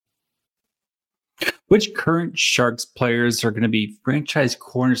Which current Sharks players are going to be franchise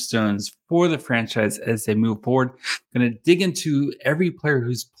cornerstones for the franchise as they move forward? Going to dig into every player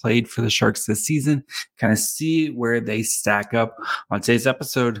who's played for the Sharks this season, kind of see where they stack up on today's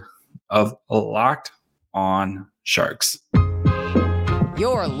episode of Locked On Sharks.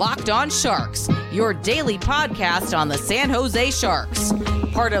 You're Locked On Sharks, your daily podcast on the San Jose Sharks.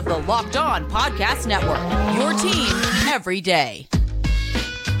 Part of the Locked On Podcast Network, your team every day.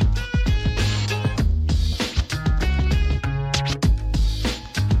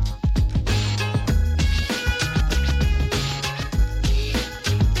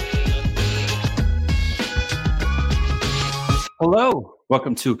 Hello,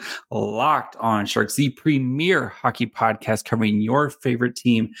 welcome to Locked On Sharks, the premier hockey podcast covering your favorite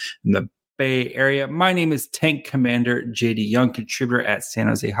team in the Bay Area. My name is Tank Commander JD Young, contributor at San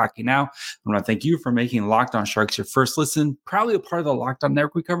Jose Hockey Now. I want to thank you for making Locked On Sharks your first listen, probably a part of the Locked On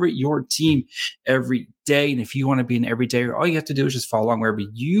Network. We cover your team every day. And if you want to be an everydayer, all you have to do is just follow along wherever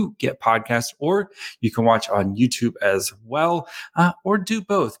you get podcasts, or you can watch on YouTube as well, or do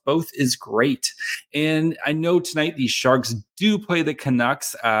both. Both is great. And I know tonight the Sharks do play the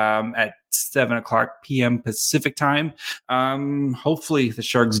Canucks at 7:00 p.m. Pacific time. Hopefully the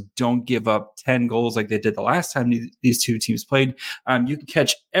Sharks don't give up 10 goals like they did the last time these two teams played. You can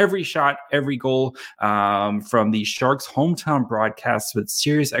catch every shot, every goal from the Sharks hometown broadcasts with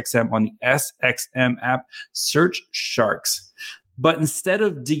SiriusXM on the SXM app. Search Sharks. But instead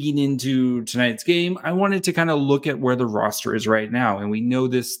of digging into tonight's game, I wanted to kind of look at where the roster is right now. And we know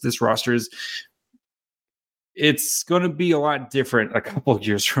this roster is it's going to be a lot different a couple of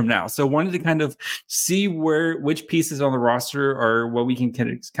years from now. So wanted to kind of see which pieces on the roster are what we can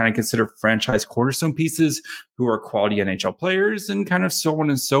kind of consider franchise cornerstone pieces who are quality NHL players, and kind of so on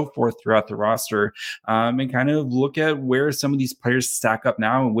and so forth throughout the roster, and kind of look at where some of these players stack up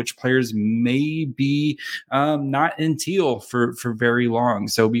now and which players may be not in teal for very long.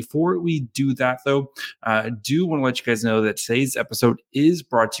 So before we do that, though, I do want to let you guys know that today's episode is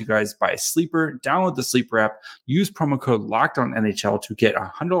brought to you guys by Sleeper. Download the Sleeper app. Use promo code LOCKEDONNHL to get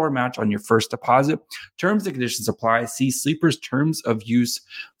a $100 match on your first deposit. Terms and conditions apply. See Sleeper's terms of use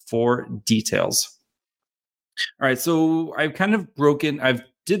for details. All right, so I've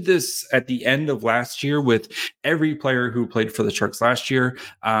did this at the end of last year with every player who played for the Sharks last year.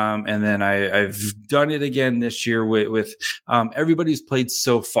 And then I've done it again this year with everybody who's played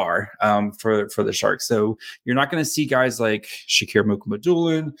so far for the Sharks. So you're not going to see guys like Shakir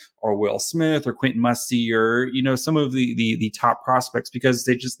Mukhamadullin or Will Smith or Quentin Musty or, some of the top prospects, because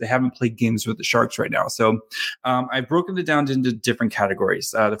they haven't played games with the Sharks right now. So I've broken it down into different categories.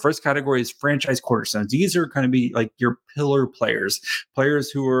 The first category is franchise cornerstones. These are going to be like your pillar players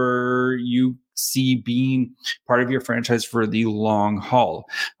who are you see being part of your franchise for the long haul.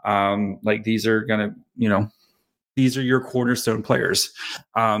 Like these are going to, these are your cornerstone players.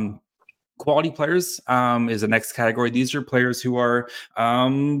 Quality players is the next category. These are players who are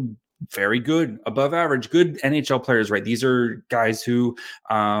very good, above average, good NHL players, right? These are guys who,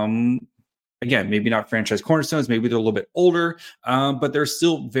 again, maybe not franchise cornerstones, maybe they're a little bit older, but they're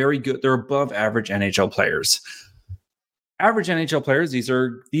still very good. They're above average NHL players. Average NHL players, these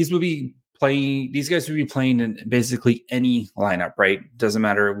guys would be playing in basically any lineup, right? Doesn't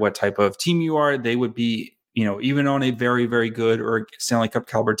matter what type of team you are, they would be, even on a very, very good or Stanley Cup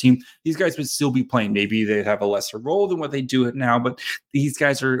caliber team, these guys would still be playing. Maybe they'd have a lesser role than what they do now, but these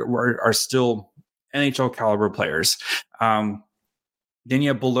guys are still NHL caliber players. Then you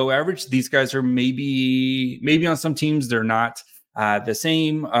have below average. These guys are maybe on some teams they're not the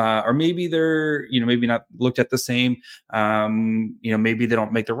same, or maybe they're, maybe not looked at the same. Maybe they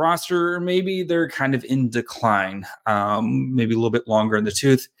don't make the roster, or maybe they're kind of in decline, maybe a little bit longer in the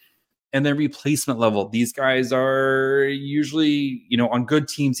tooth. And then replacement level, these guys are usually, on good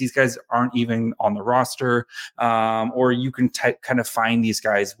teams, these guys aren't even on the roster, or you can kind of find these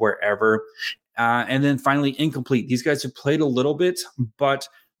guys wherever. And then finally, incomplete. These guys have played a little bit, but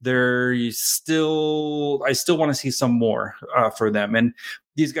I still want to see some more for them. And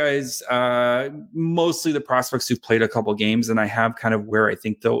these guys, mostly the prospects who've played a couple games, and I have kind of where I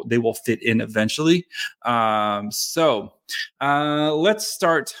think they will fit in eventually. So let's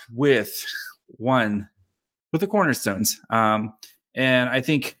start with the Cornerstones. And I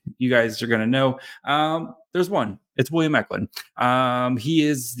think you guys are going to know. There's one. It's William Eklund. He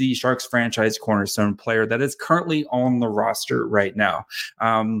is the Sharks franchise cornerstone player that is currently on the roster right now.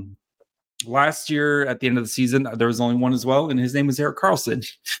 Last year, at the end of the season, there was only one as well, and his name was Erik Karlsson,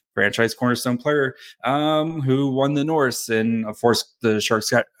 franchise cornerstone player, who won the Norris. And of course, the Sharks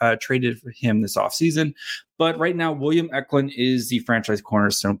got traded for him this offseason. But right now, William Eklund is the franchise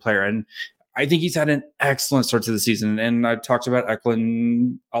cornerstone player. And I think he's had an excellent start to the season. And I've talked about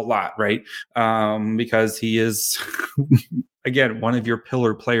Eklund a lot, right? Because he is, again, one of your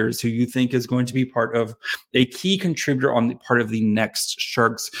pillar players who you think is going to be part of a key contributor on the part of the next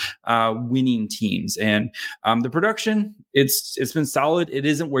Sharks winning teams. And the production, it's been solid. It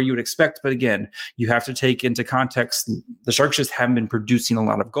isn't where you would expect, but again, you have to take into context the Sharks just haven't been producing a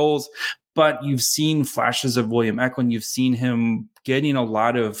lot of goals. But you've seen flashes of William Eklund. You've seen him getting a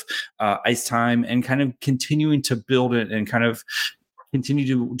lot of ice time and kind of continuing to build it and kind of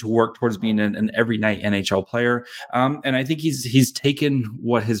continue to work towards being an every night NHL player. And I think he's taken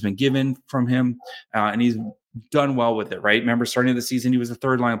what has been given from him and he's done well with it, right? Remember, starting of the season, he was a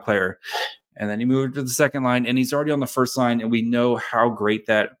third line player. And then he moved to the second line, and he's already on the first line. And we know how great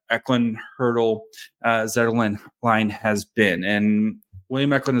that Eklund, Hurdle, Zetterlund line has been. And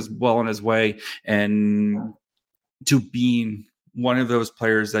William Eklund is well on his way and to being one of those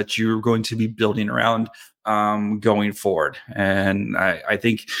players that you're going to be building around going forward. And I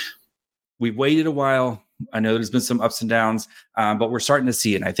think we've waited a while. I know there's been some ups and downs, but we're starting to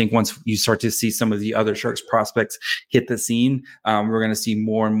see it. And I think once you start to see some of the other Sharks prospects hit the scene, we're going to see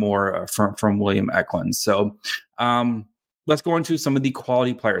more and more from William Eklund. So let's go into some of the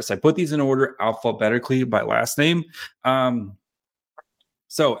quality players. I put these in order alphabetically by last name.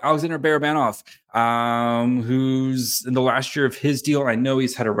 So Alexander Barabanov, who's in the last year of his deal. I know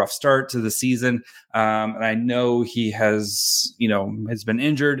he's had a rough start to the season. And I know he has been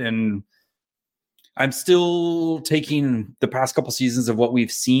injured, and I'm still taking the past couple seasons of what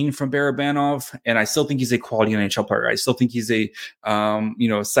we've seen from Barabanov, and I still think he's a quality NHL player. I still think he's a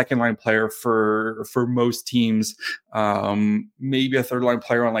second line player for most teams, maybe a third line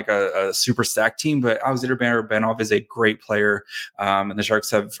player on like a super stack team. But Alexander Barabanov is a great player, and the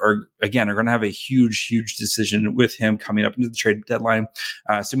Sharks are going to have a huge decision with him coming up into the trade deadline.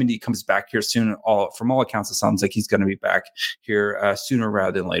 Assuming he comes back here soon. From all accounts, it sounds like he's going to be back here sooner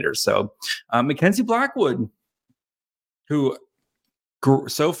rather than later. So Mackenzie Blackwood, who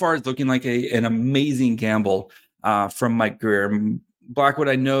so far is looking like an amazing gamble from Mike Greer. Blackwood,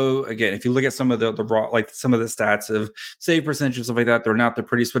 I know, again, if you look at some of the raw, like some of the stats of save percentage and stuff like that, they're not the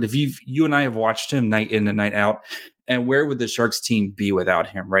prettiest. But if you and I have watched him night in and night out, and where would the Sharks team be without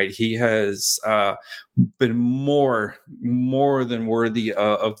him, right? He has been more than worthy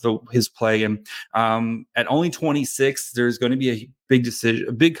of his play. And at only 26, there's going to be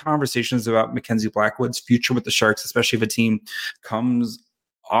a big conversations about Mackenzie Blackwood's future with the Sharks, especially if a team comes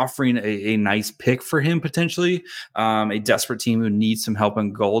offering a nice pick for him, potentially a desperate team who needs some help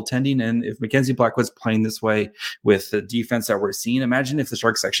in goaltending. And if Mackenzie Blackwood's playing this way with the defense that we're seeing, imagine if the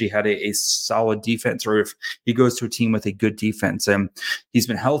Sharks actually had a solid defense, or if he goes to a team with a good defense. And he's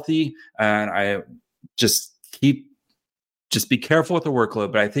been healthy, and I just be careful with the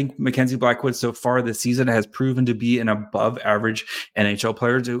workload. But I think Mackenzie Blackwood so far this season has proven to be an above average NHL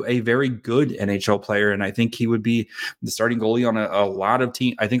player to a very good NHL player. And I think he would be the starting goalie on a lot of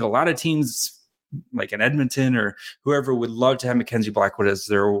teams. I think a lot of teams like in Edmonton or whoever would love to have Mackenzie Blackwood as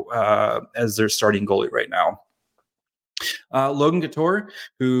their starting goalie right now. Logan Couture,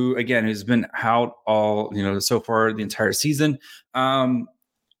 who again has been out all so far the entire season.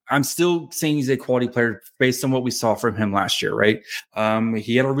 I'm still saying he's a quality player based on what we saw from him last year, right?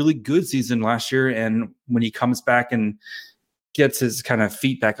 He had a really good season last year, and when he comes back and gets his kind of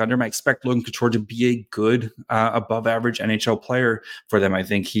feet back under him, I expect Logan Couture to be a good above average NHL player for them. I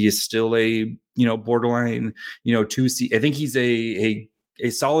think he is still a borderline 2C. I think he's a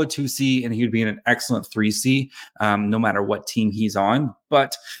solid 2C, and he would be an excellent 3C no matter what team he's on.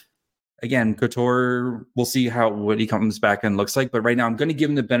 But again, Couture, we'll see what he comes back and looks like. But right now, I'm going to give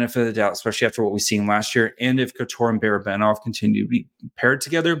him the benefit of the doubt, especially after what we've seen last year. And if Couture and Barabanov continue to be paired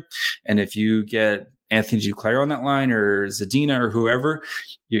together, and if you get Anthony Duclair on that line, or Zadina, or whoever,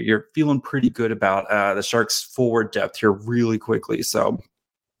 you're feeling pretty good about the Sharks' forward depth here really quickly. So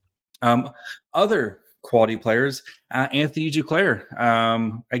other quality players, Anthony Duclair.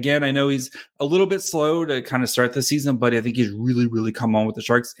 Again, I know he's a little bit slow to kind of start the season, but I think he's really come on with the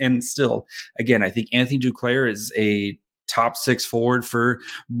Sharks. And still, again, I think Anthony Duclair is a top 6 forward for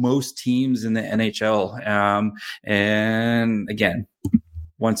most teams in the NHL. And again,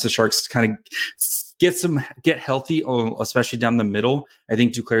 once the Sharks kind of get healthy, especially down the middle, I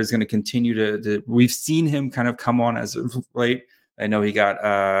think Duclair is going to continue to we've seen him kind of come on as of late. I know he got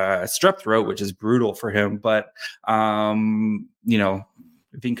a strep throat, which is brutal for him, but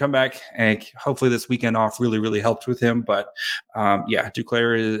if he can come back, and hopefully this weekend off really helped with him. But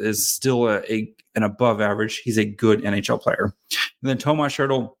Duclair is still an above average. He's a good NHL player. And then Tomas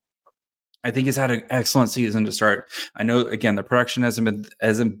Hertl, I think he's had an excellent season to start. I know, again, the production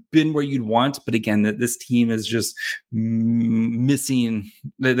hasn't been where you'd want, but again, this team is just missing.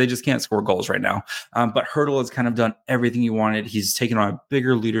 They just can't score goals right now. But Hurdle has kind of done everything he wanted. He's taken on a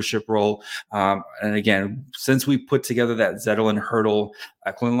bigger leadership role. And again, since we put together that Zetterlund Hurdle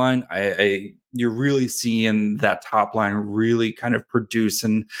Eklund line, you're really seeing that top line really kind of produce,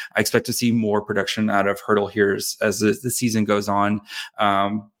 and I expect to see more production out of Hurdle here as the season goes on.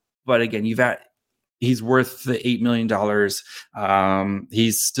 But again, he's worth the $8 million.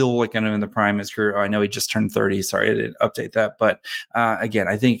 He's still like kind of in the prime of his career. I know he just turned 30. Sorry, I didn't update that. But again,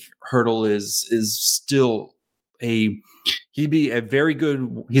 I think Hurdle is still he'd be a very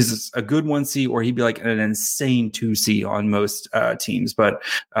good, he's a good 1C, or he'd be like an insane 2C on most teams. But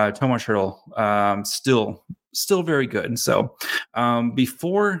Tomas Hurdle, still very good. And so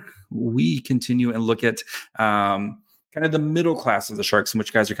before we continue and look at kind of the middle class of the Sharks, in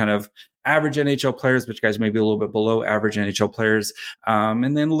which guys are kind of average NHL players, which guys may be a little bit below average NHL players,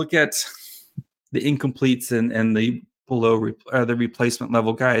 and then look at the incompletes and the below the replacement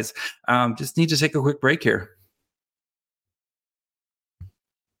level guys. Just need to take a quick break here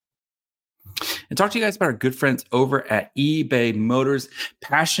and talk to you guys about our good friends over at eBay Motors.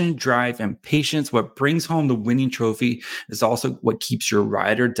 Passion, drive, and patience. What brings home the winning trophy is also what keeps your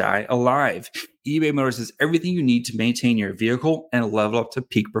ride or die alive. eBay Motors has everything you need to maintain your vehicle and level up to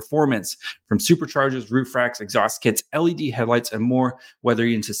peak performance. From superchargers, roof racks, exhaust kits, LED headlights, and more. Whether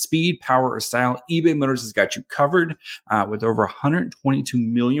you're into speed, power, or style, eBay Motors has got you covered. With over 122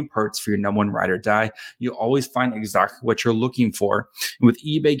 million parts for your number one ride or die, you'll always find exactly what you're looking for. And with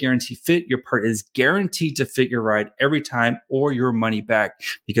eBay Guarantee Fit, your part is guaranteed to fit your ride every time or your money back.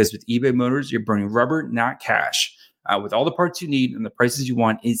 Because with eBay Motors, you're burning rubber, not cash. With all the parts you need and the prices you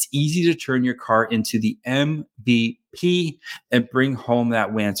want, it's easy to turn your car into the MVP and bring home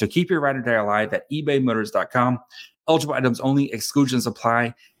that win. So keep your ride or die alive at ebaymotors.com. Eligible items only, exclusions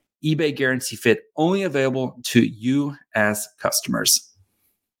apply. eBay Guarantee Fit only available to U.S. customers.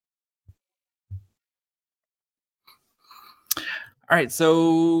 All right,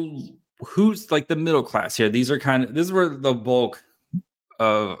 so who's like the middle class here? This is where the bulk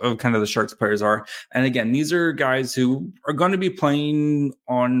of kind of the Sharks players are. And again, these are guys who are going to be playing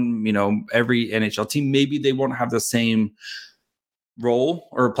on, every NHL team. Maybe they won't have the same role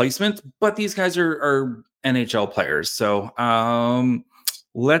or replacement, but these guys are NHL players. So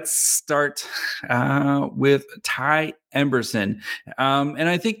let's start with Ty Emberson. And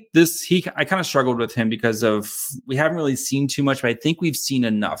I think I kind of struggled with him because we haven't really seen too much, but I think we've seen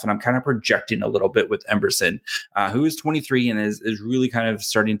enough. And I'm kind of projecting a little bit with Emberson, who is 23 and is really kind of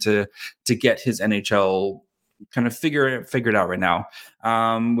starting to get his NHL kind of figured out right now.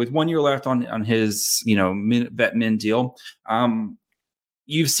 With 1 year left on his, vet min deal.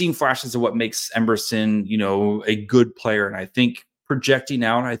 You've seen flashes of what makes Emberson, a good player. And I think projecting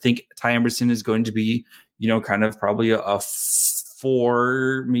out, I think Ty Emberson is going to be, kind of probably a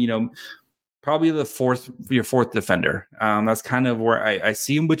 4, probably your fourth defender. That's kind of where I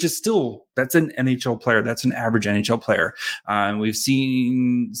see him, which is still, that's an NHL player. That's an average NHL player. We've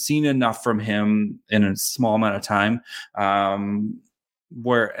seen enough from him in a small amount of time. And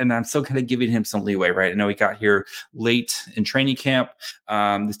I'm still kind of giving him some leeway, right? I know he got here late in training camp.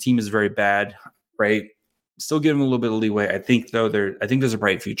 This team is very bad, right? Still give him a little bit of leeway. I think there's a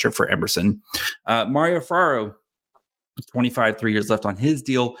bright future for Emberson. Mario Ferraro, 25, 3 years left on his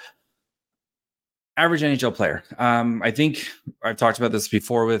deal. Average NHL player. I think I've talked about this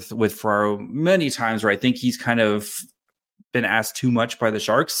before with Ferraro many times, where I think he's kind of been asked too much by the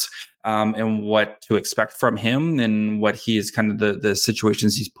Sharks, and what to expect from him and what he is kind of the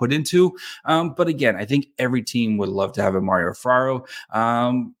situations he's put into. But again, I think every team would love to have a Mario Ferraro.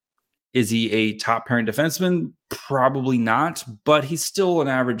 Is he a top pairing defenseman? Probably not, but he's still an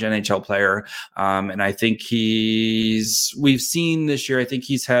average NHL player. And I think we've seen this year, I think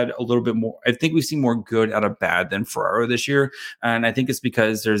he's had a little bit more, I think we've seen more good out of bad than Ferraro this year. And I think it's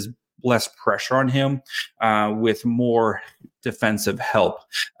because there's less pressure on him, with more defensive help.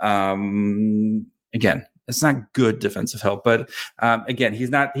 Again, it's not good defensive help, but again, he's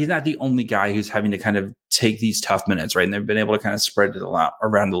not the only guy who's having to kind of take these tough minutes, right? And they've been able to kind of spread it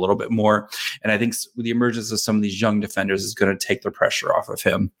around a little bit more. And I think with the emergence of some of these young defenders is going to take the pressure off of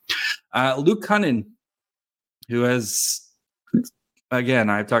him. Luke Cunnin, who has, again,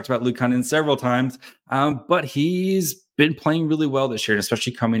 I've talked about Luke Cunnin several times, but he's been playing really well this year,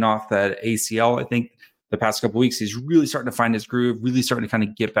 especially coming off that ACL. I think the past couple of weeks, he's really starting to find his groove, really starting to kind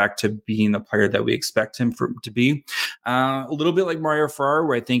of get back to being the player that we expect him to be. A little bit like Mario Ferraro,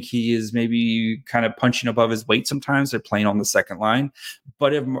 where I think he is maybe kind of punching above his weight sometimes. They're playing on the second line.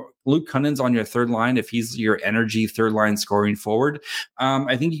 But if Luke Kunin's on your third line, if he's your energy third line scoring forward,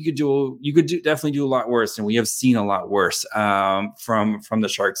 I think you could definitely do a lot worse, and we have seen a lot worse from the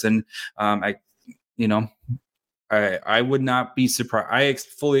Sharks. And I would not be surprised. I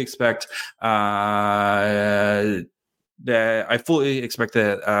fully expect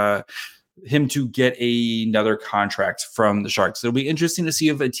that him to get another contract from the Sharks. It'll be interesting to see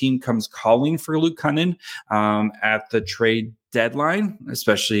if a team comes calling for Luke Kunin at the trade deadline,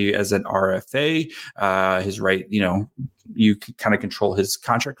 especially as an RFA. His right, you can kind of control his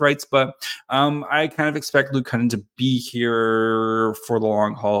contract rights, but I kind of expect Luke Kunin to be here for the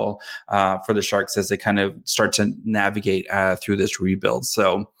long haul for the Sharks as they kind of start to navigate through this rebuild.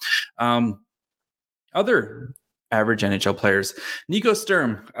 So other average NHL players, Nico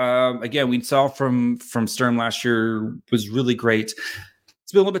Sturm. Again, we saw from Sturm last year was really great.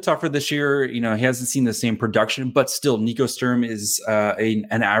 It's been a little bit tougher this year. He hasn't seen the same production, but still, Nico Sturm is an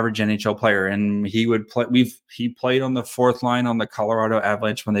average NHL player, and he would play. He played on the fourth line on the Colorado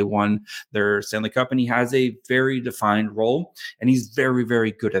Avalanche when they won their Stanley Cup, and he has a very defined role, and he's very,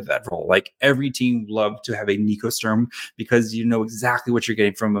 very good at that role. Like, every team loved to have a Nico Sturm because you know exactly what you're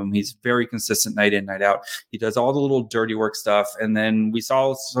getting from him. He's very consistent night in, night out. He does all the little dirty work stuff, and then we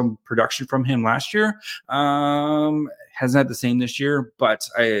saw some production from him last year. Hasn't had the same this year, but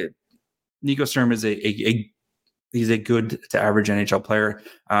Nico Sturm is he's a good to average NHL player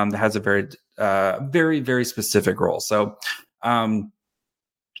that has a very, very, very specific role. So, Philip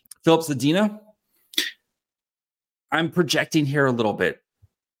Zadina, I'm projecting here a little bit,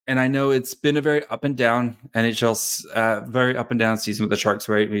 and I know it's been a very up and down NHL, very up and down season with the Sharks.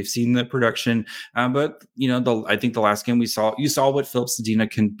 Right, we've seen the production, but I think the last game you saw what Philip Zadina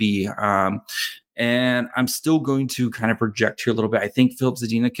can be. And I'm still going to kind of project here a little bit. I think Philip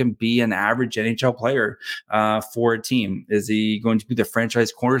Zadina can be an average NHL player for a team. Is he going to be the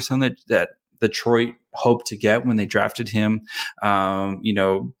franchise cornerstone that Detroit hoped to get when they drafted him,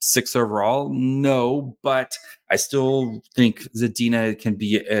 6th overall? No, but I still think Zadina can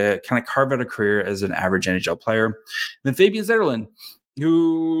be kind of carve out a career as an average NHL player. And then Fabian Zetterlund,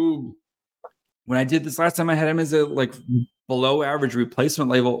 who, when I did this last time, I had him as a below average replacement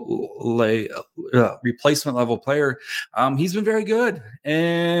level player. He's been very good.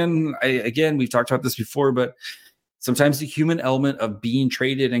 And we've talked about this before, but sometimes the human element of being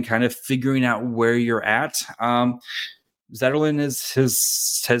traded and kind of figuring out where you're at. Zetterlund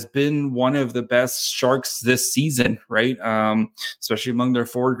has been one of the best Sharks this season, right? Especially among their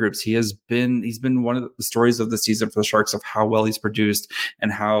forward groups. He's been one of the stories of the season for the Sharks of how well he's produced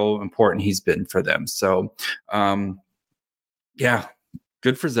and how important he's been for them. So, yeah,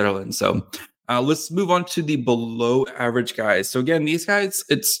 good for Zetterlund. So let's move on to the below average guys. So again, these guys,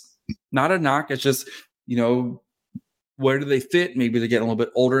 it's not a knock. It's just, where do they fit? Maybe they're getting a little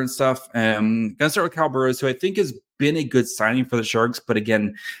bit older and stuff. Gonna start with Kyle Burroughs, who I think has been a good signing for the Sharks. But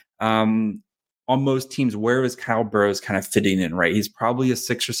again, on most teams, where is Kyle Burroughs kind of fitting in, right? He's probably a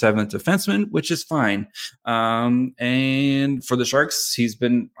 6th or 7th defenseman, which is fine. And for the Sharks,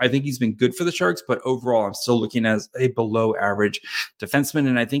 I think he's been good for the Sharks, but overall, I'm still looking as a below average defenseman.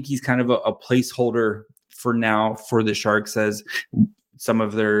 And I think he's kind of a placeholder for now for the Sharks as some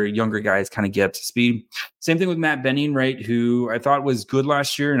of their younger guys kind of get up to speed. Same thing with Matt Benning, right? Who I thought was good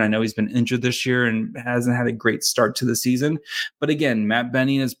last year. And I know he's been injured this year and hasn't had a great start to the season. But again, Matt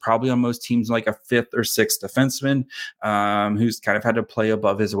Benning is probably on most teams like a 5th or 6th defenseman who's kind of had to play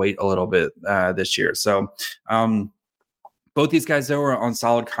above his weight a little bit this year. So both these guys, though, are on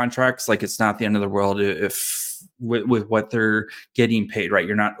solid contracts. Like, it's not the end of the world if with what they're getting paid, right?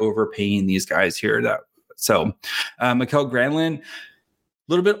 You're not overpaying these guys here. So Mikael Granlund,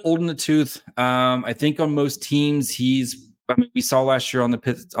 a little bit old in the tooth. I think on most teams, we saw last year on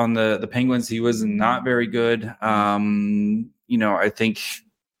the Penguins, he was not very good. I think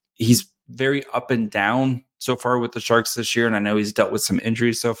he's very up and down so far with the Sharks this year, and I know he's dealt with some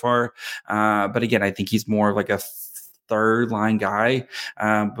injuries so far. But again, I think he's more like a third line guy.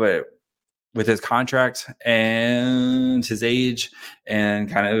 But with his contract and his age and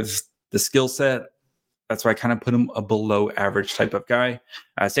kind of the skill set, that's why I kind of put him a below average type of guy.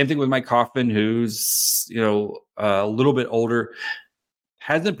 Same thing with Mike Hoffman, who's, a little bit older,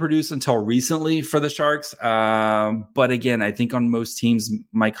 hasn't produced until recently for the Sharks. But again, I think on most teams,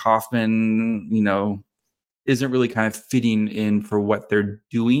 Mike Hoffman, isn't really kind of fitting in for what they're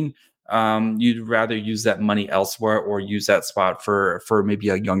doing. you'd rather use that money elsewhere or use that spot for maybe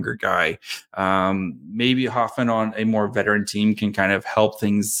a younger guy. Maybe Hoffman on a more veteran team can kind of help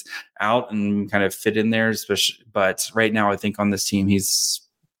things out and kind of fit in there, especially. But right now, I think on this team, he's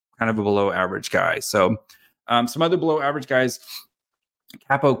kind of a below average guy. So some other below average guys,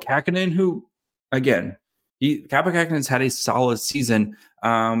 Capo Kakinen, who again, Capo Kakinen's had a solid season,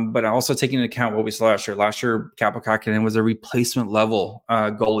 but also taking into account what we saw last year. Last year, Capo Kakinen was a replacement level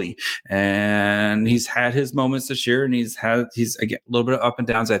goalie, and he's had his moments this year, and he's again a little bit of up and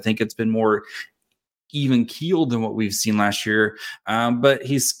downs. I think it's been more even keeled than what we've seen last year, but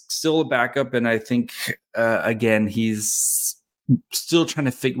he's still a backup, and I think again he's still trying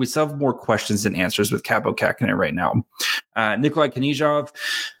to figure. We still have more questions than answers with Capo Kakinen right now. Nikolai Knizhov,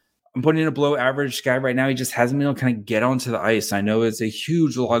 I'm putting in a below average guy right now. He just hasn't been able to kind of get onto the ice. I know it's a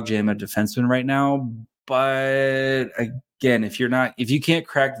huge logjam at defenseman right now, but again, if you can't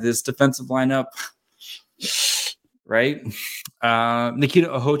crack this defensive lineup, right? Nikita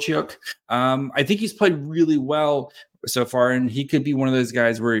Okhotyuk, I think he's played really well so far, and he could be one of those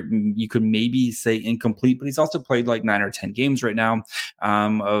guys where you could maybe say incomplete, but he's also played like 9 or 10 games right now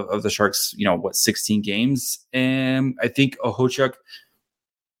of the Sharks, 16 games. And I think Okhotyuk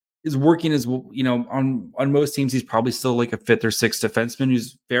is working as on most teams. He's probably still like a 5th or 6th defenseman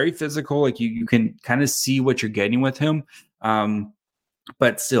who's very physical. Like you can kind of see what you're getting with him.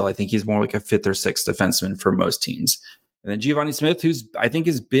 But still, I think he's more like a 5th or 6th defenseman for most teams. And then Giovanni Smith, who's I think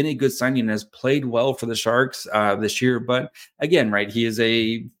has been a good signing and has played well for the Sharks this year. But again, right, he is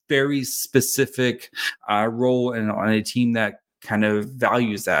a very specific role on a team that kind of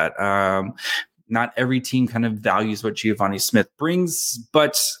values that. Not every team kind of values what Giovanni Smith brings,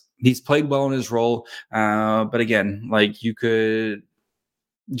 but he's played well in his role. But again, like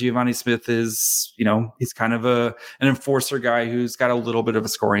Giovanni Smith is, he's kind of an enforcer guy who's got a little bit of a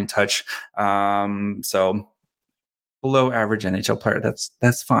scoring touch. So below average NHL player.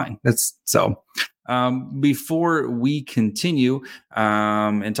 That's fine. Before we continue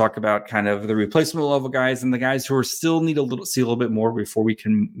and talk about kind of the replacement level guys and the guys who are still see a little bit more before we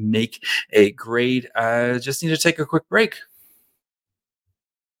can make a grade, just need to take a quick break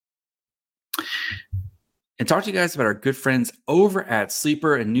and talk to you guys about our good friends over at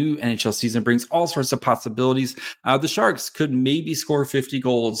Sleeper. A new NHL season brings all sorts of possibilities. The Sharks could maybe score 50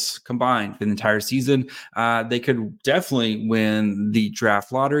 goals combined for the entire season. They could definitely win the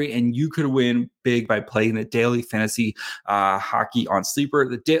draft lottery, and you could win big by playing the daily fantasy hockey on Sleeper,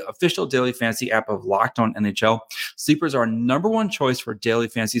 the official daily fantasy app of Locked On NHL. Sleeper is our number one choice for daily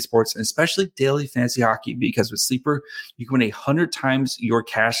fantasy sports, and especially daily fantasy hockey, because with Sleeper, you can win 100 times your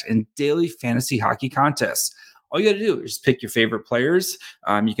cash in daily fantasy hockey contests. All you got to do is just pick your favorite players.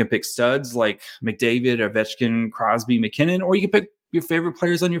 You can pick studs like McDavid, Ovechkin, Crosby, McKinnon, or you can pick your favorite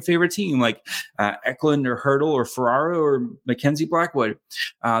players on your favorite team, like Eklund or Hurdle or Ferraro or Mackenzie Blackwood.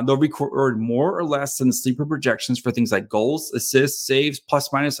 They'll record more or less than the Sleeper projections for things like goals, assists, saves,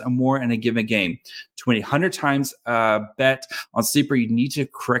 plus minus, and more in a given game. To win 100 times bet on Sleeper, you need to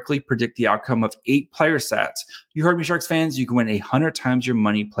correctly predict the outcome of 8 player stats. You heard me, Sharks fans. You can win 100 times your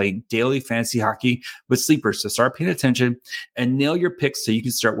money playing daily fantasy hockey with Sleeper. So start paying attention and nail your picks so you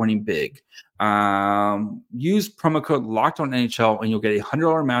can start winning big. Use promo code Locked On NHL and you'll get a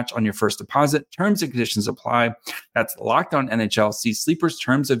 $100 match on your first deposit. Terms and conditions apply. That's Locked On NHL. See Sleeper's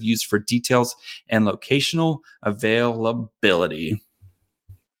terms of use for details and locational availability.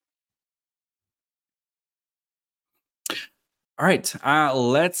 All right,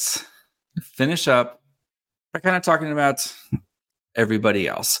 let's finish up by kind of talking about everybody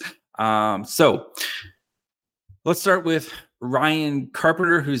else. So let's start with Ryan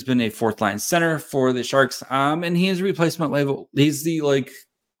Carpenter, who's been a 4th line center for the Sharks. And he is replacement level. He's the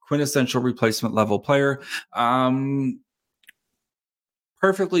quintessential replacement level player.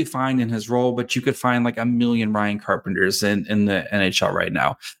 Perfectly fine in his role, but you could find like a million Ryan Carpenters in the NHL right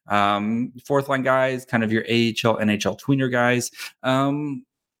now. 4th line guys, kind of your AHL, NHL tweener guys.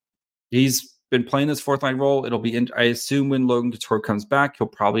 He's been playing this 4th line role. It'll be, I assume, when Logan Couture comes back, he'll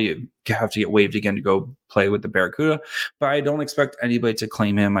probably have to get waived again to go play with the Barracuda. But I don't expect anybody to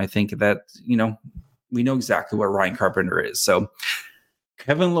claim him. I think that, we know exactly what Ryan Carpenter is. So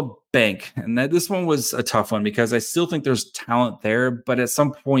Kevin LeBanc, and this one was a tough one because I still think there's talent there, but at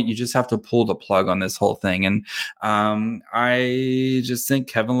some point you just have to pull the plug on this whole thing. And I just think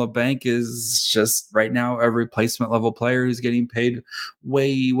Kevin LeBanc is just right now a replacement level player who's getting paid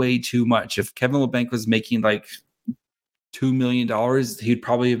way, way too much. If Kevin LeBanc was making like $2 million, he'd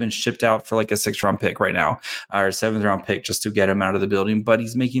probably have been shipped out for like a 6th round pick right now, or 7th round pick just to get him out of the building. But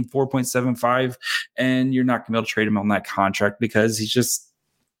he's making 4.75, and you're not going to be able to trade him on that contract because he's just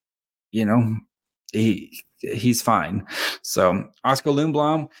he's fine. So Oscar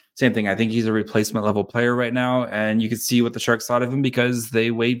Lindblom, same thing. I think he's a replacement level player right now, and you can see what the Sharks thought of him because they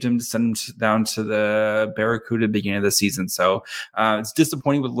waived him to send him down to the Barracuda beginning of the season. So it's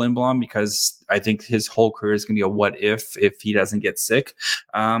disappointing with Lindblom because I think his whole career is going to be a what if he doesn't get sick,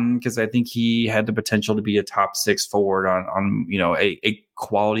 because I think he had the potential to be a top 6 forward on a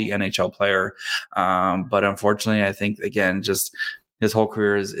quality NHL player, but unfortunately, I think again just his whole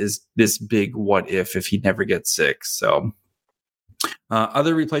career is this big what if he never gets sick. So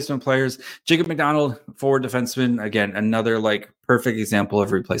other replacement players, Jacob McDonald, forward defenseman, again, another like perfect example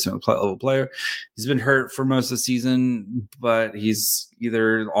of replacement level player. He's been hurt for most of the season, but he's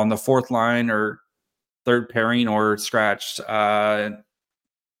either on the 4th line or 3rd pairing or scratched.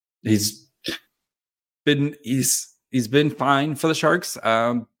 He's been fine for the Sharks,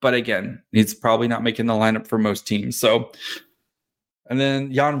 but again, he's probably not making the lineup for most teams. So. And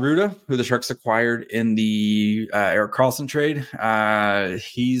then Jan Ruda, who the Sharks acquired in the Erik Karlsson trade,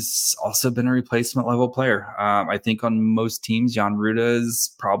 he's also been a replacement level player. I think on most teams, Jan Ruda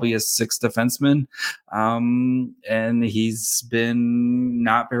is probably a 6th defenseman, and he's been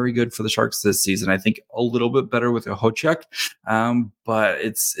not very good for the Sharks this season. I think a little bit better with Hochek, but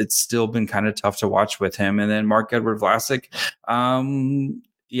it's still been kind of tough to watch with him. And then Marc-Edouard Vlasic,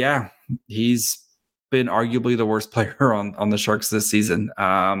 he's been arguably the worst player on the Sharks this season.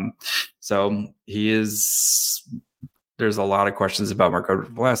 So he is. There's a lot of questions about Marc-Edouard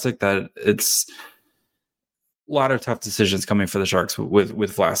Vlasic that it's a lot of tough decisions coming for the Sharks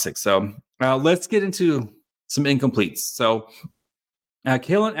with Vlasic. So let's get into some incompletes. So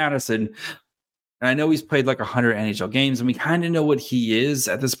Calen Addison. And I know he's played like 100 NHL games, and we kind of know what he is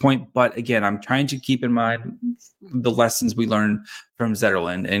at this point. But again, I'm trying to keep in mind the lessons we learned from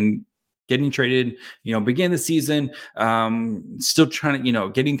Zetterlund and getting traded, begin the season, still trying to,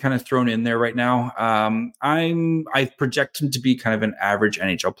 getting kind of thrown in there right now. I project him to be kind of an average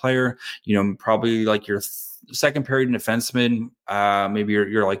NHL player, probably like your second pairing defenseman, maybe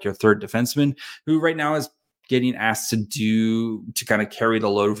you're like your 3rd defenseman, who right now is getting asked to kind of carry the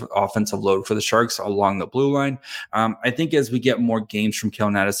offensive load for the Sharks along the blue line. I think as we get more games from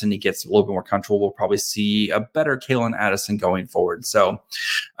Calen Addison, he gets a little bit more comfortable. We'll probably see a better Calen Addison going forward. So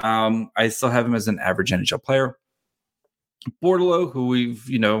I still have him as an average NHL player. Bordeleau, who we've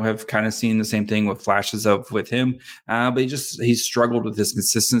have kind of seen the same thing with flashes of with him, but he's struggled with his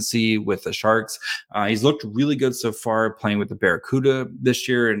consistency with the Sharks. He's looked really good so far playing with the Barracuda this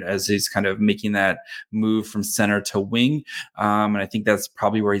year, and as he's kind of making that move from center to wing, and I think that's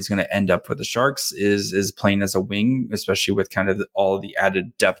probably where he's going to end up with the Sharks is playing as a wing, especially with kind of all of the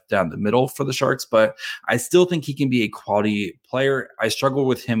added depth down the middle for the Sharks. But I still think he can be a quality player. I struggle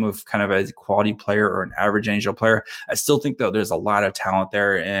with him with kind of a quality player or an average NHL player. I still think though there's a lot of talent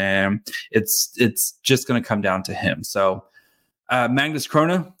there, and it's just going to come down to him. So Magnus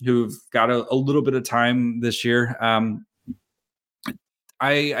Krona, who've got a little bit of time this year,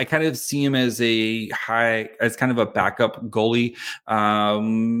 I kind of see him as kind of a backup goalie.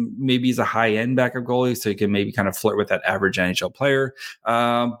 Maybe he's a high-end backup goalie, so he can maybe kind of flirt with that average NHL player.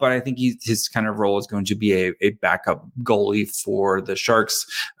 But I think his kind of role is going to be a backup goalie for the Sharks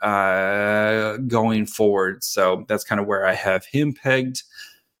going forward. So that's kind of where I have him pegged.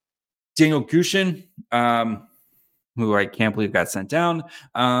 Daniel Gushin, who I can't believe got sent down.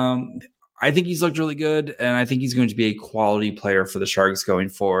 I think he's looked really good, and I think he's going to be a quality player for the Sharks going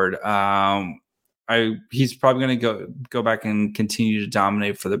forward. He's probably going to go back and continue to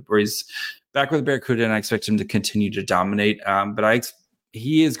dominate where he's back with the Barracuda, and I expect him to continue to dominate. But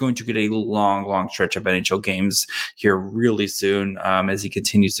he is going to get a long, long stretch of NHL games here really soon as he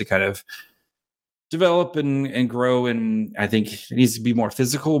continues to kind of develop and grow, and I think it needs to be more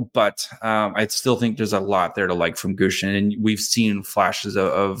physical, but I still think there's a lot there to like from Gushin, and we've seen flashes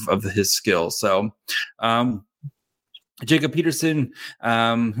of his skill. So Jacob Peterson,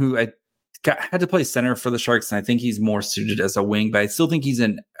 who had to play center for the Sharks, and I think he's more suited as a wing, but I still think he's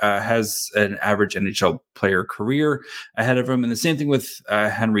has an average NHL player career ahead of him. And the same thing with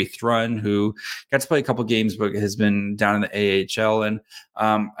Henry Thrun, who got to play a couple games but has been down in the AHL, and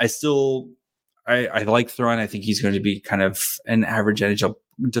I like Thrun. I think he's going to be kind of an average NHL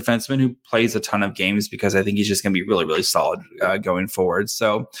defenseman who plays a ton of games because I think he's just going to be really, really solid going forward.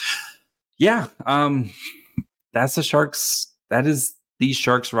 So, yeah, that's the Sharks. That is the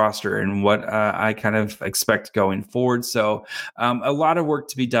Sharks roster and what I kind of expect going forward. So, a lot of work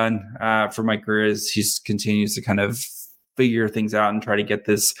to be done for Mike Grier as he continues to kind of figure things out and try to get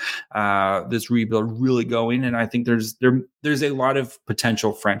this rebuild really going. And I think there's a lot of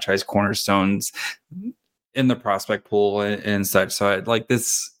potential franchise cornerstones in the prospect pool and such. So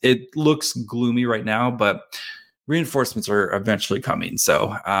it looks gloomy right now, but reinforcements are eventually coming.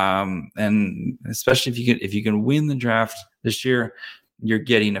 So, and especially if you can win the draft this year, you're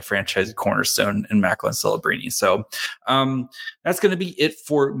getting a franchise cornerstone in Macklin Celebrini. So that's going to be it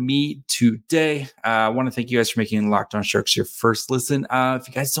for me today. I want to thank you guys for making Locked On Sharks your first listen. If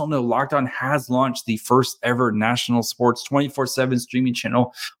you guys don't know, Locked On has launched the first ever national sports 24/7 streaming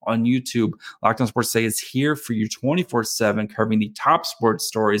channel on YouTube. Locked On Sports Today is here for you 24/7, covering the top sports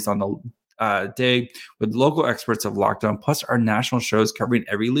stories on the day with local experts of Locked On, plus our national shows covering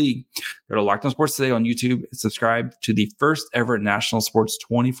every league. Go to Locked On Sports Today on YouTube and subscribe to the first ever national sports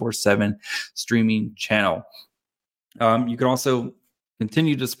 24/7 streaming channel. You can also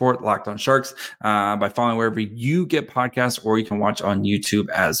continue to support Locked On Sharks by following wherever you get podcasts, or you can watch on YouTube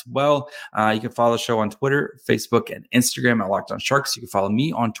as well. You can follow the show on Twitter, Facebook, and Instagram at Locked On Sharks. You can follow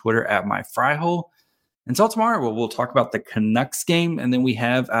me on Twitter at MyFryhole. Until tomorrow, we'll talk about the Canucks game, and then we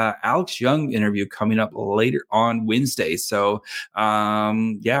have Alex Young interview coming up later on Wednesday. So,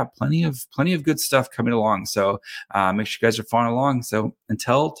 plenty of good stuff coming along. So, make sure you guys are following along. So,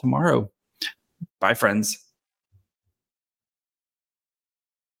 until tomorrow, bye, friends.